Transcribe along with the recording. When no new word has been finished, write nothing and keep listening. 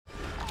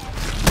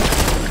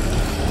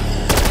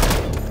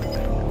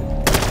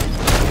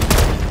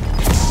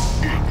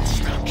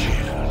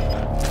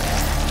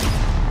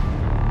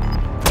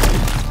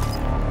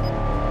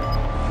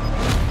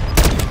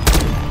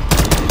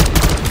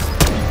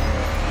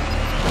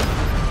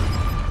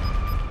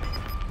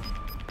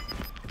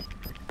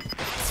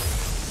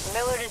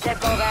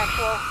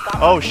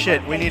Oh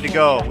shit, we need to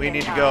go. We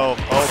need to go.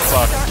 Oh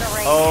fuck.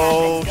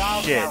 Oh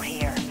shit.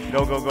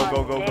 Go, go, go,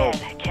 go, go, go.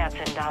 Cats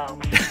and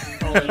dogs.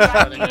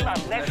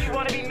 Unless you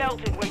want to be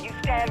melted where you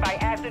stand by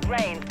acid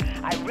rain,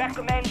 I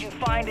recommend you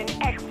find an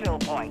exfil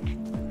point.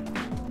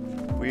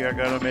 We are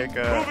gonna make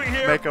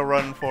a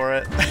run for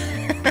it.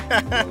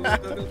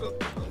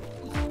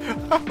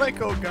 I'm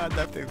like, oh god,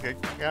 that thing's gonna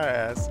kick our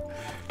ass.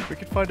 We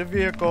can find a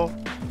vehicle.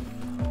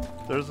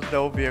 There's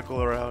no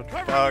vehicle around.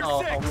 We're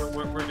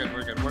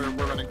good. We're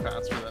running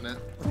faster than it.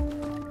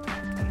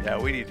 Yeah,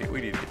 we need to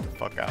get the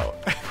fuck out.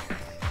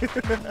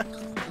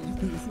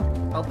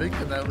 How big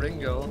can that ring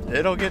go?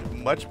 It'll get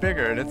much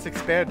bigger, and it's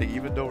expanding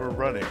even though we're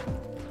running.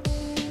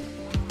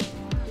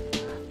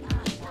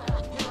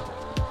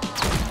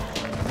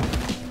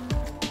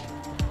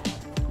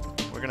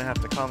 We're gonna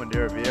have to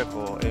commandeer a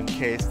vehicle in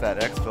case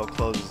that exfil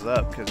closes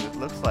up, because it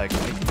looks like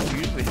we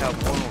usually have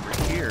one over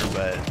here,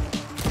 but...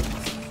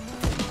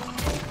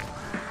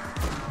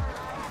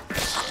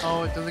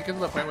 Oh, does it get to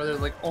the point where there's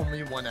like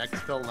only one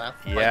exfil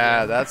left?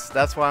 Yeah,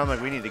 that's why I'm like,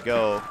 we need to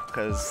go,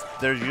 because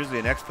there's usually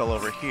an exfil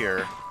over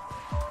here.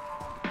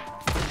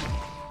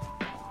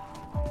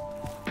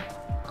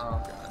 Oh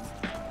god.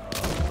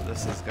 Oh,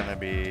 this is gonna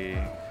be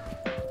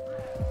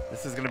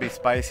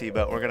spicy,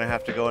 but we're gonna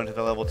have to go into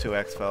the level 2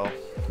 exfil.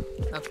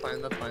 That's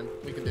fine.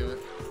 We can do it.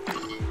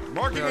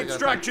 Marking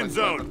extraction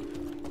zone.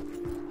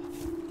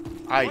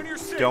 I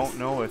don't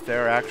know if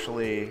they're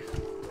actually...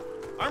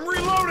 I'm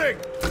reloading.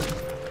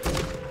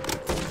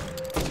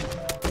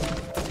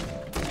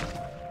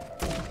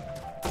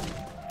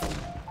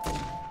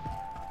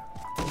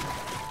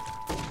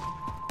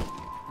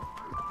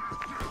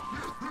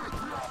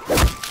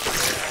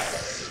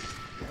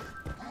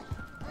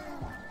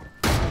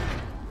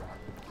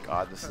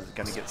 God, this is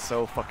gonna get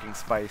so fucking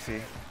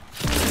spicy.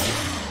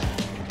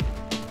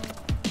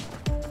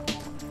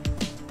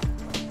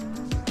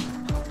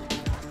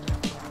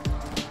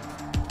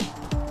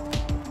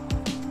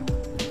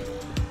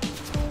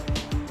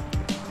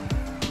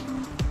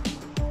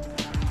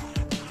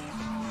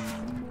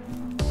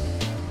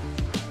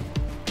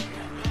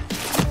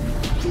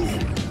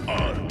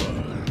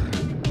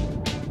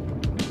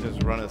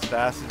 Just run as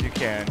fast as you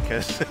can,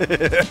 cause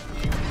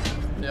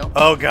Yep.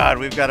 Oh god,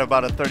 we've got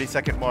about a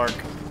 30-second mark.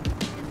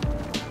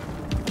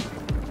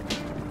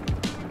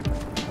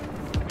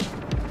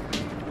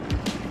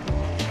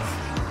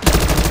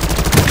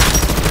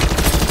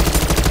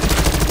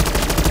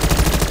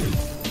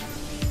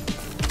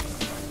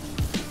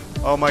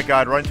 Oh my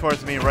god, run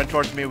towards me,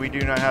 we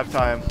do not have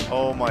time.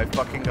 Oh my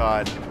fucking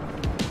god.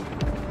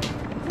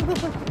 Oh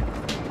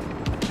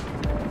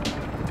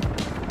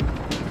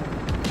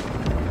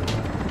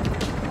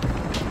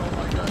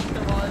my god,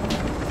 come on.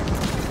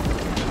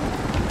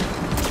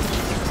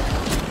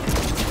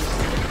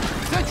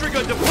 Sentry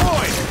gun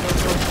deployed.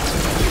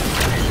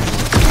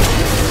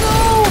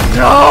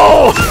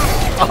 No!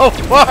 Oh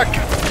fuck!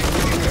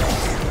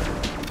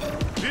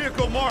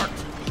 Vehicle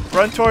marked.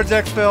 Run towards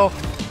exfil.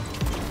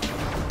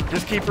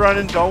 Just keep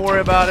running, don't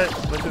worry about it.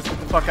 Let's just get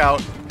the fuck out.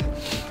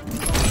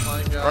 Oh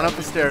my god. Run up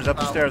the stairs, up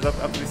the stairs,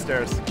 up these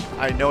stairs.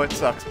 I know it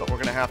sucks, but we're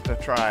gonna have to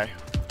try.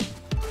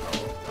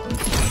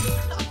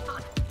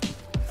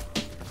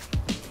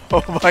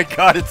 Oh my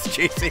god, it's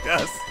chasing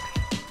us.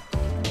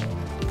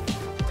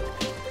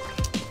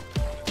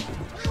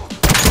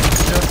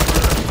 Just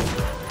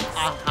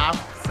a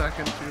half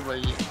second too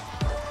late.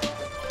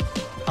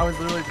 I was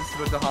literally just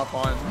about to hop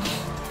on.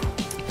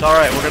 It's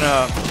alright, we're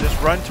gonna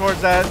just run towards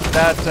that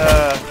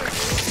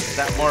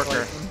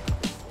marker.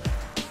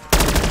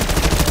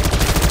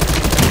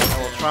 I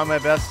will try my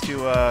best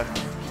to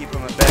keep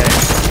him at bay.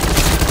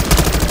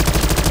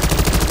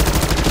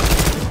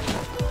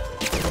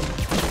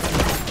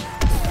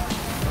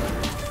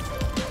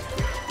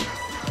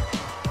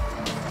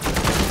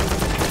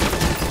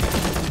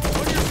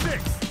 On your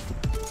six.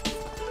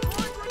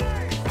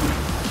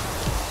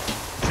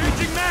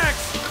 Changing max.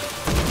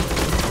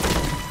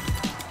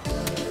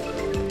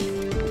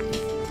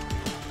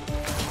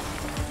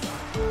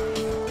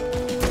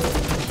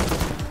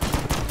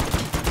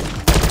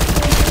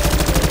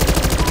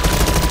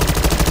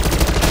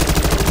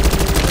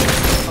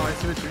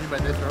 By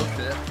this road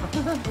shit.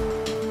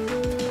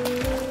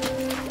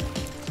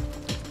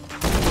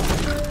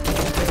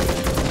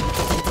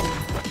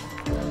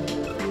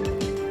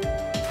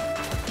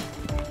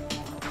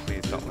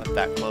 Please don't let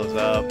that close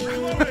up.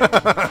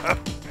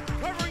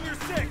 Covering your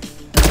six.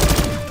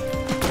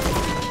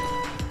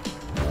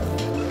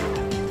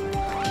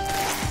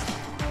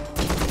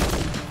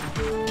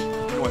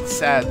 What's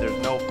sad, there's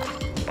no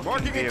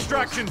Marking vehicles.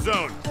 extraction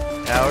zone.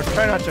 Yeah, we're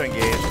trying not to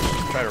engage,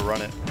 just try to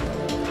run it.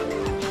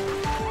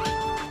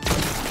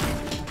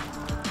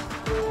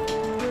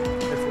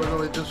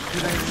 Just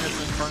shooting us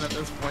in front at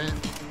this point.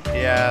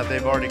 Yeah,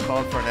 they've already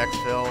called for an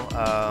exfil.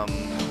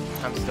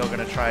 I'm still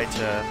gonna try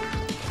to...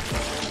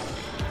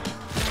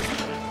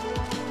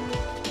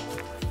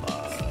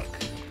 Fuck.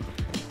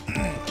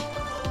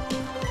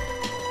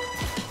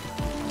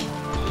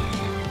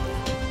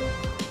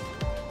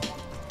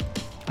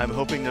 I'm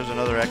hoping there's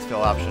another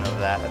exfil option of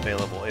that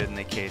available in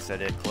the case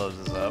that it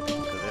closes up,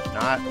 because if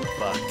not, we're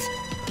fucked.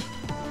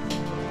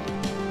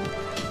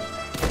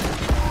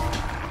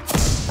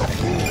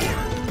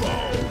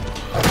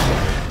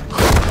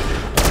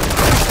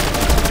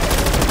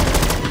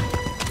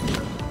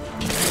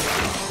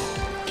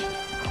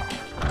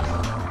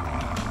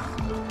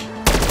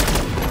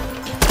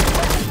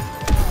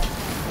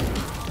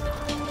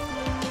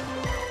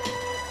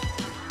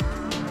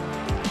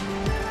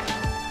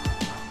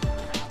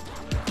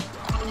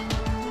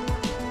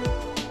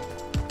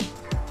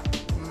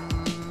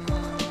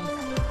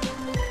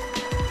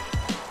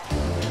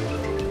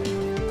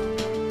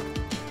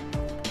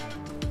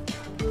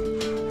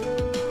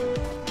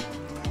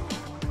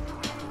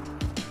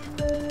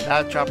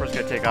 That chopper's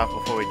gonna take off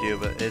before we do,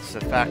 but it's the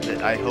fact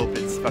that I hope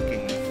it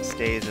fucking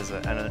stays as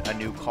a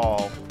new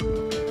call.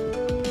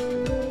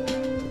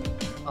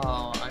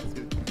 Oh, I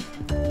see.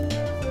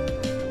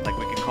 Like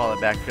we can call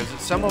it back, because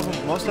some of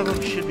them, most of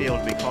them should be able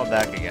to be called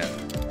back again.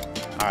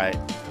 Alright.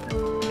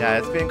 Yeah,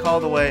 it's being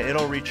called away.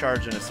 It'll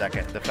recharge in a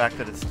second. The fact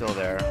that it's still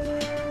there.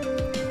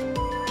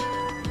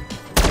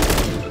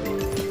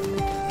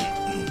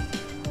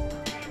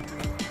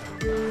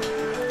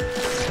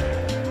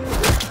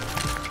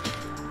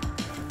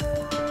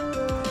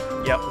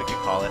 Yep, we can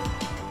call it.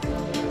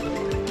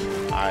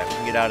 Alright, we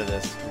can get out of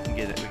this. We can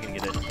get it. We can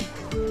get it.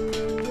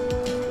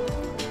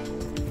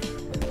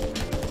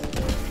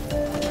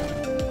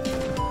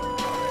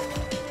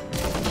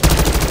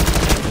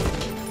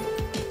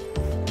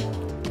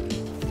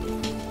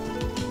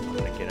 I'm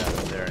gonna get out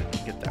of there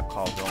and get that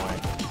call going.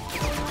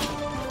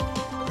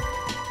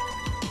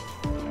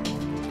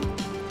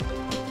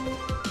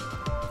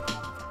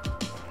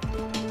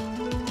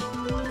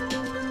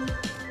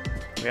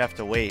 We have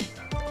to wait.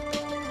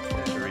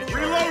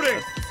 Reloading!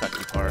 That's the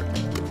sucky part.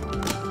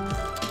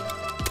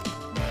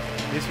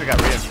 At least we got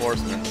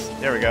reinforcements.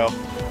 There we go.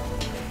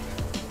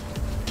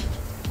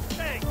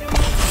 Hey, get up.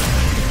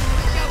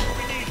 We got what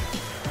we need.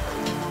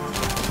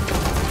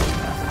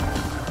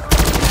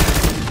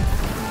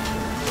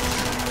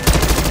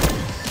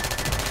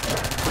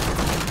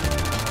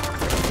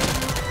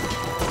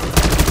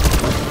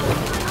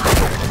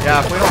 Yeah,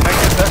 if we don't make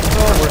this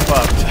exfil, we're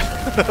fucked.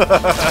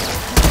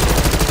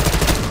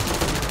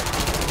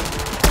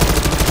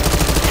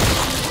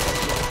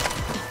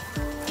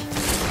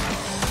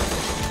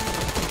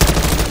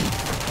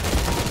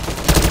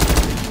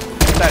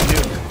 That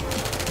nuke.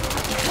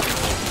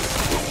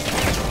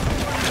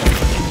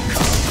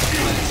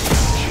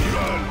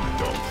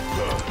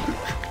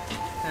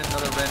 And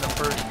another random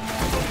person.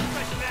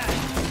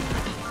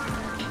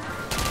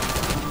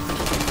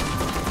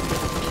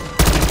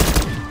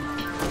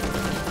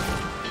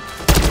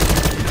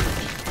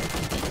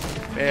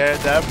 Man,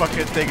 that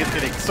fucking thing is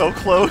getting so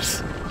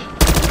close.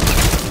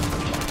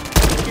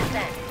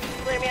 Descent.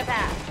 Clear me a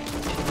path.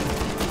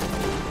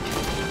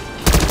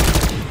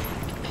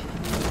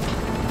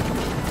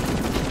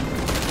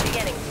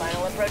 Beginning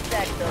final approach to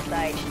exfil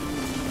site.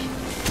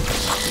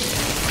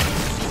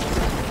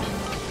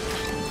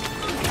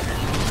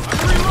 I'm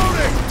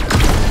reloading!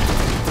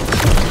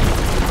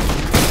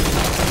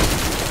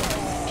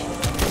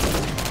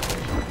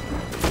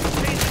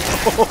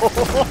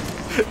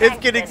 It's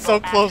getting so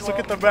close. Look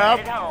at the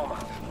Headed map. home.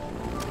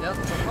 Yep.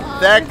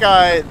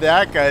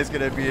 That guy's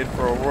gonna be in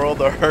for a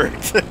world of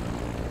hurt.